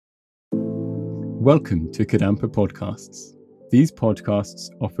Welcome to Kadampa Podcasts. These podcasts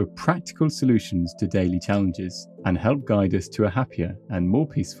offer practical solutions to daily challenges and help guide us to a happier and more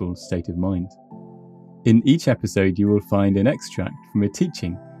peaceful state of mind. In each episode, you will find an extract from a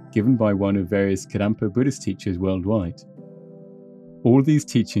teaching given by one of various Kadampa Buddhist teachers worldwide. All these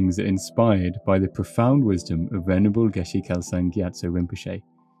teachings are inspired by the profound wisdom of Venerable Geshe Kelsang Gyatso Rinpoche,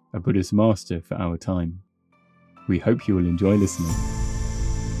 a Buddhist master for our time. We hope you will enjoy listening.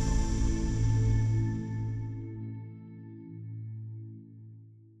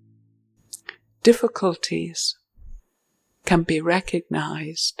 Difficulties can be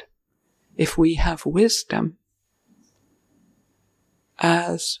recognized if we have wisdom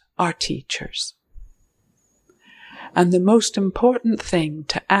as our teachers. And the most important thing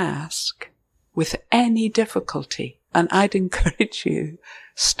to ask with any difficulty, and I'd encourage you,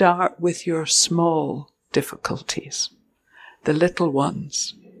 start with your small difficulties, the little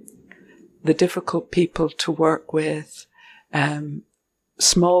ones, the difficult people to work with,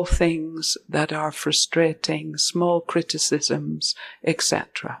 small things that are frustrating, small criticisms,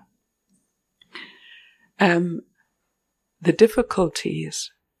 etc. The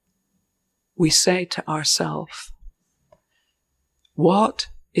difficulties, we say to ourselves, what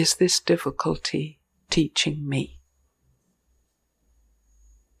is this difficulty teaching me?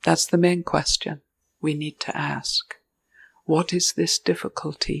 That's the main question we need to ask. What is this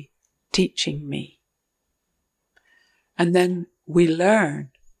difficulty teaching me? And then we learn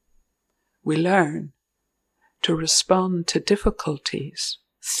to respond to difficulties,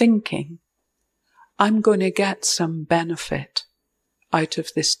 thinking, I'm going to get some benefit out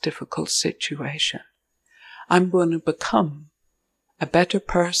of this difficult situation. I'm going to become a better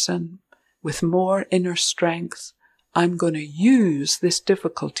person with more inner strength. I'm going to use this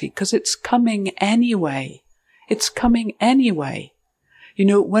difficulty because it's coming anyway. It's coming anyway. You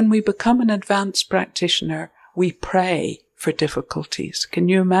know, when we become an advanced practitioner, we pray for difficulties. Can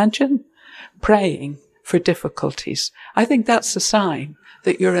you imagine? Praying for difficulties. I think that's a sign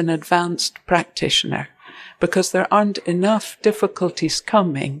that you're an advanced practitioner, because there aren't enough difficulties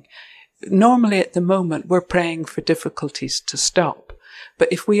coming. Normally at the moment we're praying for difficulties to stop.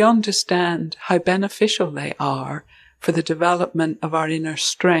 But if we understand how beneficial they are for the development of our inner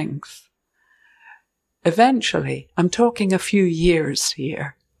strength, eventually, I'm talking a few years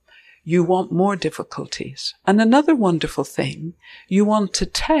here, you want more difficulties. And another wonderful thing, you want to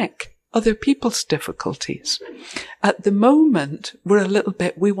take other people's difficulties. At the moment,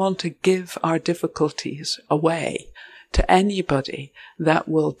 we want to give our difficulties away to anybody that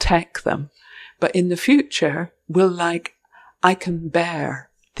will take them. But in the future, I can bear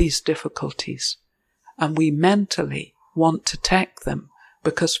these difficulties. And we mentally want to take them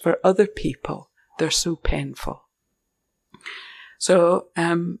because for other people, they're so painful. So,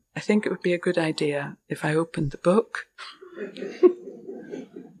 I think it would be a good idea if I opened the book.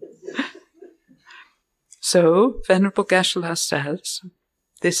 So, Venerable Geshe says,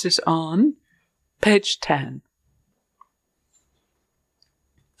 this is on page 10.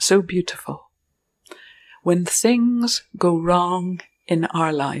 So beautiful. When things go wrong in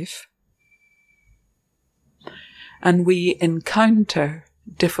our life, and we encounter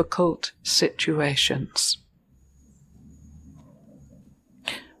difficult situations,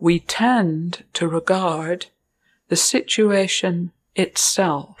 we tend to regard the situation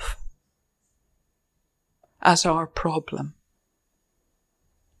itself as our problem.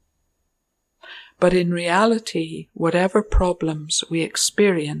 But in reality, whatever problems we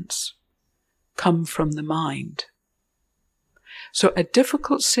experience come from the mind. So a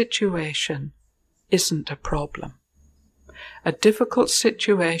difficult situation isn't a problem. A difficult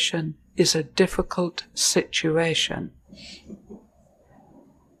situation is a difficult situation.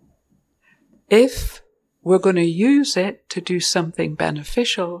 If we're going to use it to do something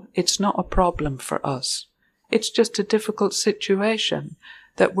beneficial, it's not a problem for us. It's just a difficult situation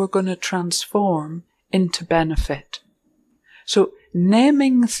that we're going to transform into benefit. So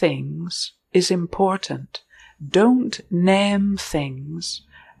naming things is important. Don't name things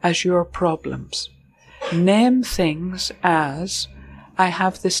as your problems. Name things as, I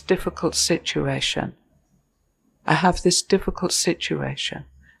have this difficult situation. I have this difficult situation.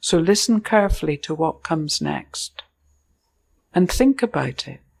 So listen carefully to what comes next. And think about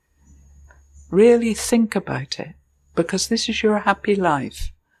it. Really think about it. Because this is your happy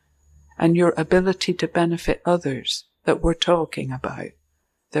life. And your ability to benefit others that we're talking about.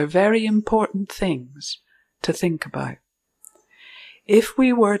 They're very important things to think about. If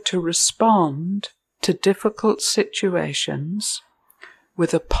we were to respond to difficult situations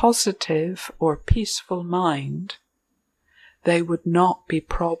with a positive or peaceful mind, they would not be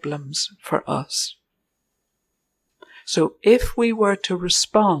problems for us. So if we were to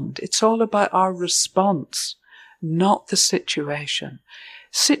respond, it's all about our response, not the situation.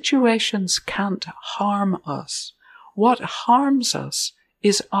 Situations can't harm us. What harms us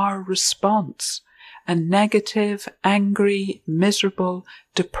is our response. A negative, angry, miserable,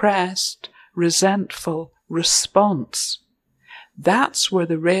 depressed, resentful response. That's where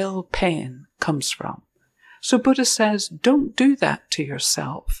the real pain comes from. So Buddha says, don't do that to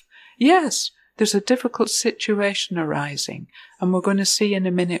yourself. Yes, there's a difficult situation arising, and we're going to see in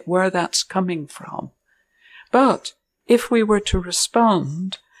a minute where that's coming from. But if we were to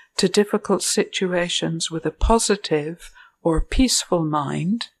respond to difficult situations with a positive or peaceful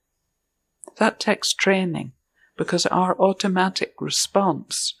mind, that takes training, because our automatic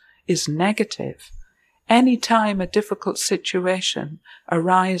response is negative. Any time a difficult situation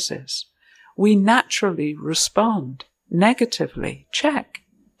arises, we naturally respond negatively. Check.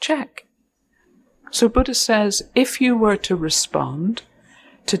 So Buddha says, if you were to respond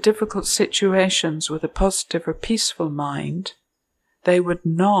to difficult situations with a positive or peaceful mind, they would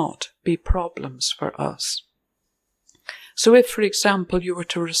not be problems for us. So if, for example, you were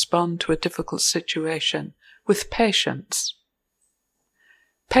to respond to a difficult situation with patience,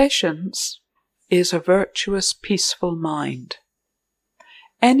 patience is a virtuous, peaceful mind.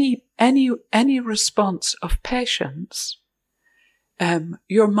 Any response of patience,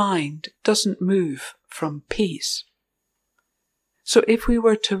 your mind doesn't move from peace. So if we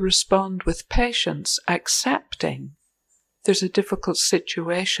were to respond with patience, accepting there's a difficult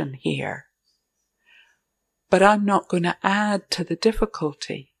situation here, but I'm not going to add to the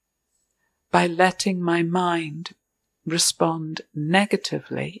difficulty by letting my mind respond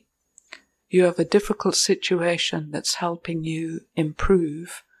negatively, you have a difficult situation that's helping you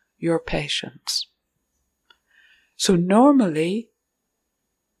improve your patience. So normally,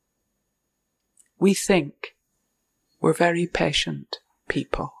 we think we're very patient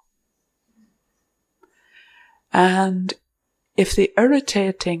people. And if the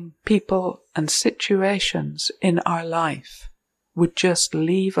irritating people and situations in our life would just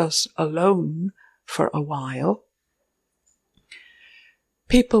leave us alone for a while,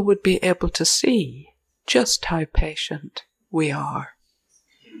 people would be able to see just how patient we are.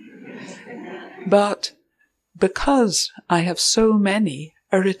 But because I have so many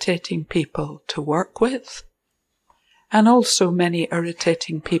irritating people to work with, and also many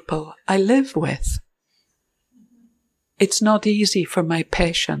irritating people I live with, it's not easy for my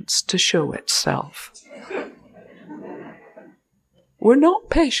patience to show itself. We're not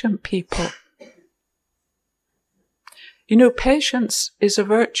patient people. You know, patience is a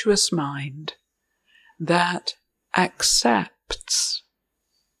virtuous mind that accepts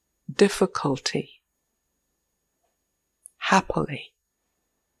difficulty happily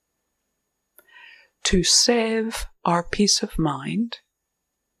to save our peace of mind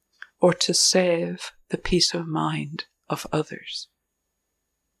or to save the peace of mind of others.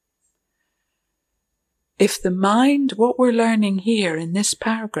 If the mind, what we're learning here in this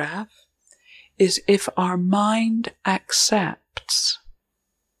paragraph, is if our mind accepts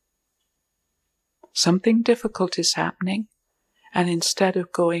something difficult is happening, and instead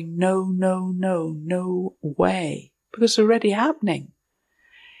of going, no way, because it's already happening.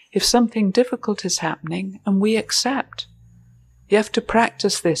 If something difficult is happening and we accept, you have to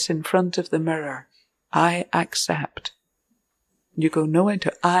practice this in front of the mirror. I accept. You go no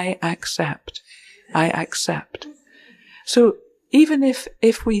into I accept. I accept. So even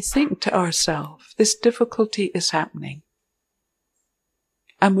if we think to ourselves, this difficulty is happening,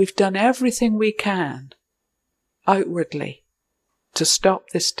 and we've done everything we can outwardly to stop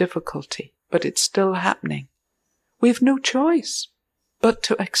this difficulty, but it's still happening, we've no choice but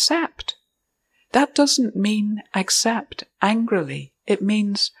to accept. That doesn't mean accept angrily. It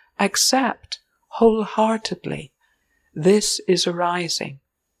means accept wholeheartedly. This is arising.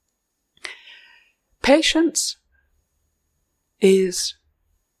 Patience is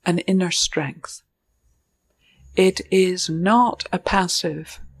an inner strength. It is not a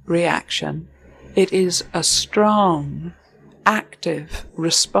passive reaction. It is a strong, active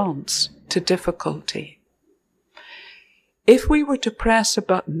response to difficulty. If we were to press a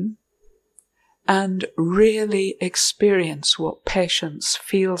button and really experience what patience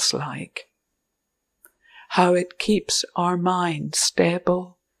feels like, how it keeps our mind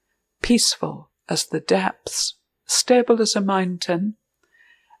stable, peaceful as the depths, stable as a mountain,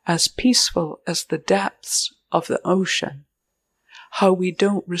 as peaceful as the depths of the ocean, how we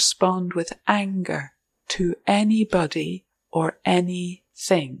don't respond with anger to anybody or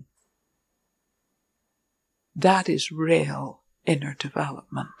anything. That is real inner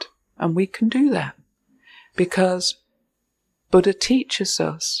development. And we can do that because Buddha teaches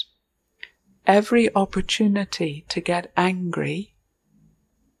us every opportunity to get angry.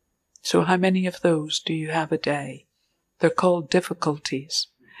 So how many of those do you have a day? They're called difficulties.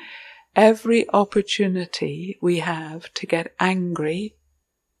 Every opportunity we have to get angry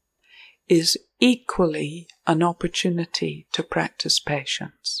is equally an opportunity to practice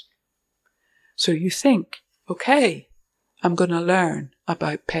patience. So you think, okay, I'm going to learn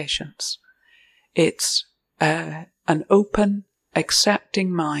about patience. It's an open,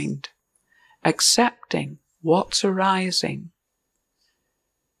 accepting mind, accepting what's arising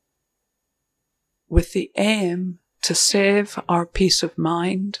with the aim to save our peace of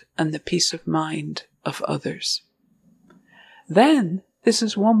mind and the peace of mind of others. Then, this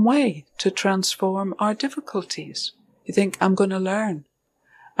is one way to transform our difficulties. You think, I'm going to learn.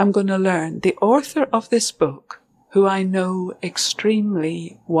 I'm going to learn. The author of this book, who I know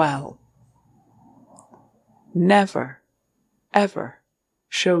extremely well, never, ever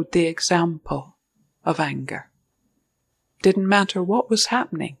showed the example of anger. Didn't matter what was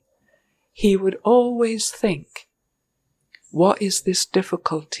happening. He would always think, what is this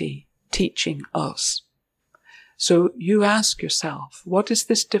difficulty teaching us? So you ask yourself, what is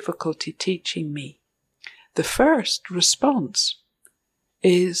this difficulty teaching me? The first response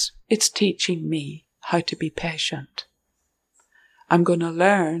is, it's teaching me how to be patient. I'm going to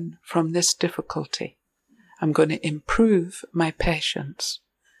learn from this difficulty. I'm going to improve my patience.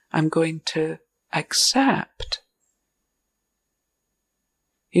 I'm going to accept.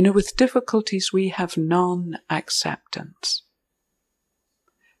 You know, with difficulties we have non-acceptance.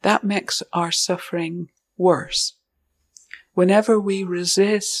 That makes our suffering worse. Whenever we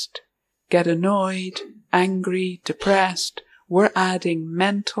resist, get annoyed, angry, depressed, we're adding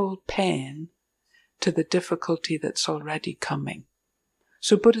mental pain to the difficulty that's already coming.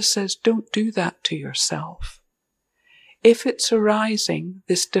 So Buddha says, don't do that to yourself. If it's arising,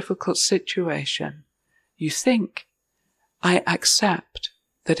 this difficult situation, you think, I accept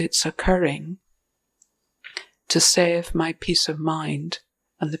that it's occurring to save my peace of mind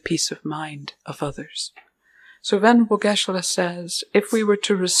and the peace of mind of others. So Venerable Geshe-la says, if we were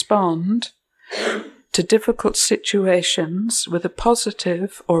to respond to difficult situations with a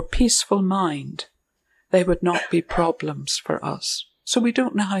positive or peaceful mind, they would not be problems for us. So we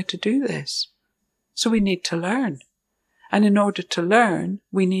don't know how to do this. So we need to learn. And in order to learn,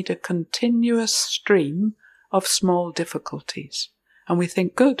 we need a continuous stream of small difficulties. And we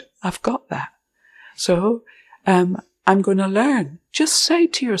think, good, I've got that. So I'm going to learn. Just say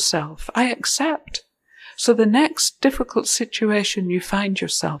to yourself, I accept. So the next difficult situation you find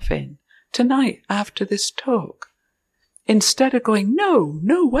yourself in, tonight after this talk, instead of going,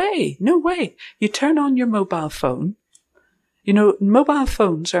 no way, you turn on your mobile phone. You know, mobile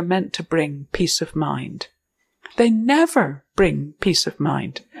phones are meant to bring peace of mind. They never bring peace of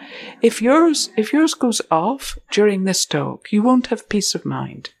mind. If yours goes off during this talk, you won't have peace of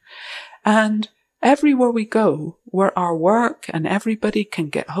mind. And everywhere we go, where our work and everybody can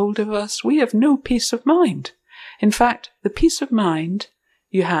get hold of us, we have no peace of mind. In fact, the peace of mind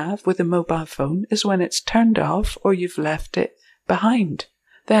you have with a mobile phone is when it's turned off or you've left it behind.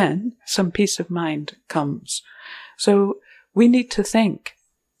 Then some peace of mind comes. So we need to think,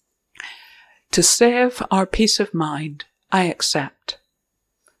 to save our peace of mind, I accept.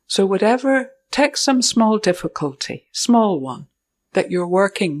 So whatever, take some small difficulty, small one, that you're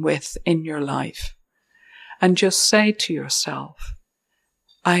working with in your life, and just say to yourself,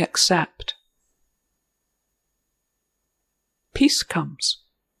 I accept. Peace comes.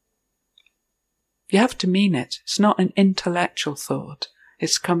 You have to mean it. It's not an intellectual thought.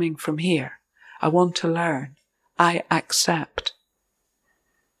 It's coming from here. I want to learn. I accept.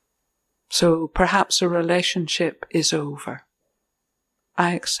 So perhaps a relationship is over.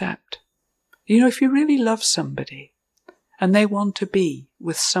 I accept. You know, if you really love somebody and they want to be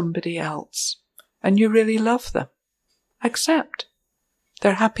with somebody else and you really love them, accept.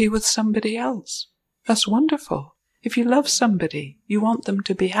 They're happy with somebody else. That's wonderful. If you love somebody, you want them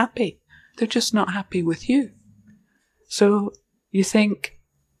to be happy. They're just not happy with you. So you think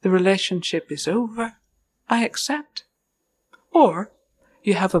the relationship is over. I accept. Or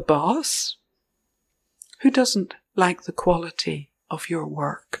you have a boss who doesn't like the quality of your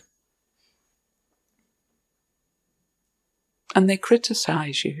work. And they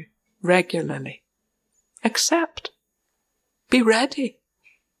criticize you regularly. Accept. Be ready.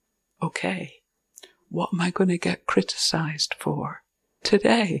 Okay, what am I going to get criticized for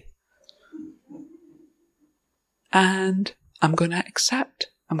today? And I'm going to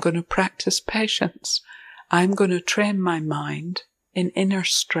accept. I'm going to practice patience. I'm going to train my mind in inner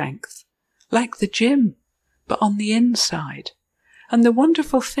strength, like the gym, but on the inside. And the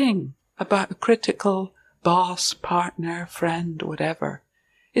wonderful thing about a critical boss, partner, friend, whatever,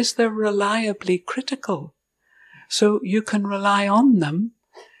 is they're reliably critical. So you can rely on them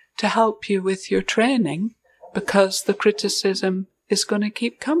to help you with your training, because the criticism is going to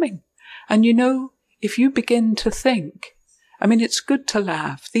keep coming. And you know, if you begin to think, I mean, it's good to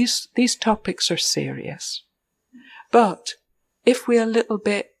laugh. These topics are serious. But if we a little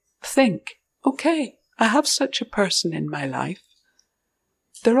bit think, okay, I have such a person in my life,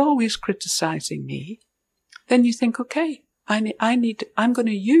 they're always criticizing me, then you think, okay, I'm going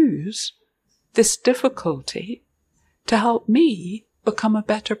to use this difficulty to help me become a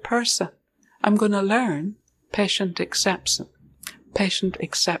better person. I'm going to learn patient acceptance.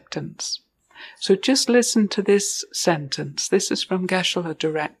 So just listen to this sentence. This is from Geshe-la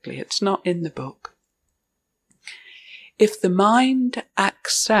directly. It's not in the book. If the mind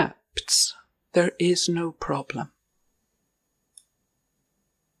accepts, there is no problem.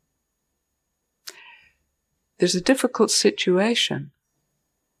 There's a difficult situation,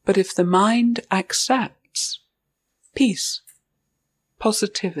 but if the mind accepts, peace,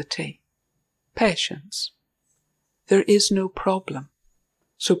 positivity, patience, there is no problem.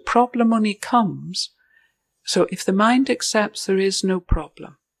 So problem only comes. So if the mind accepts, there is no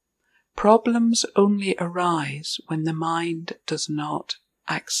problem. Problems only arise when the mind does not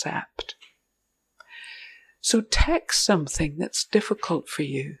accept. So take something that's difficult for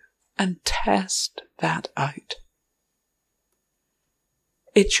you and test that out.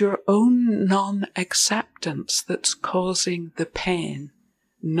 It's your own non-acceptance that's causing the pain,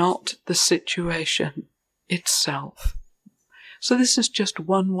 not the situation itself. So this is just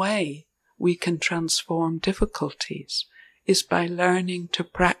one way we can transform difficulties, is by learning to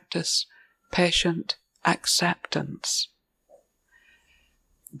practice patient acceptance.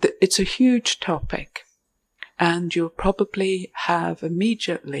 It's a huge topic, and you'll probably have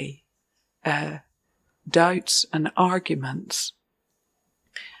immediately doubts and arguments.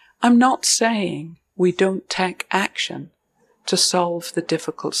 I'm not saying we don't take action to solve the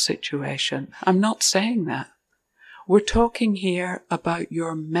difficult situation. I'm not saying that. We're talking here about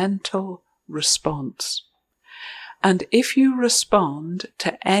your mental response. And if you respond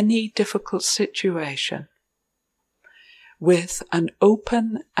to any difficult situation with an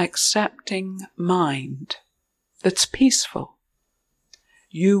open, accepting mind that's peaceful,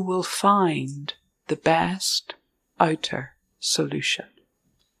 you will find the best outer solution.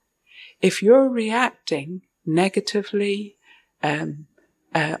 If you're reacting negatively,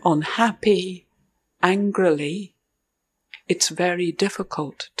 unhappy, angrily, it's very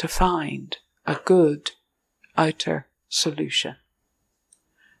difficult to find a good outer solution.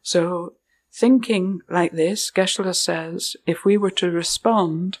 So thinking like this, Geshe-la says, if we were to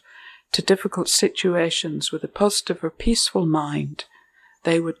respond to difficult situations with a positive or peaceful mind,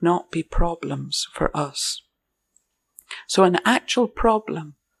 they would not be problems for us. So an actual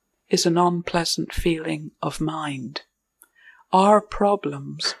problem is an unpleasant feeling of mind. Our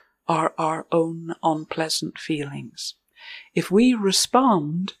problems are our own unpleasant feelings. If we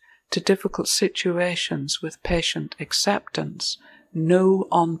respond to difficult situations with patient acceptance, no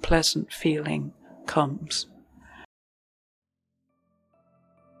unpleasant feeling comes.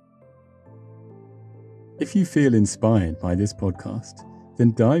 If you feel inspired by this podcast,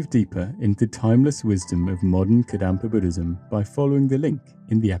 then dive deeper into the timeless wisdom of modern Kadampa Buddhism by following the link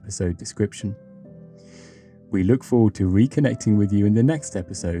in the episode description. We look forward to reconnecting with you in the next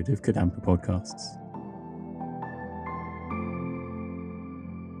episode of Kadampa Podcasts.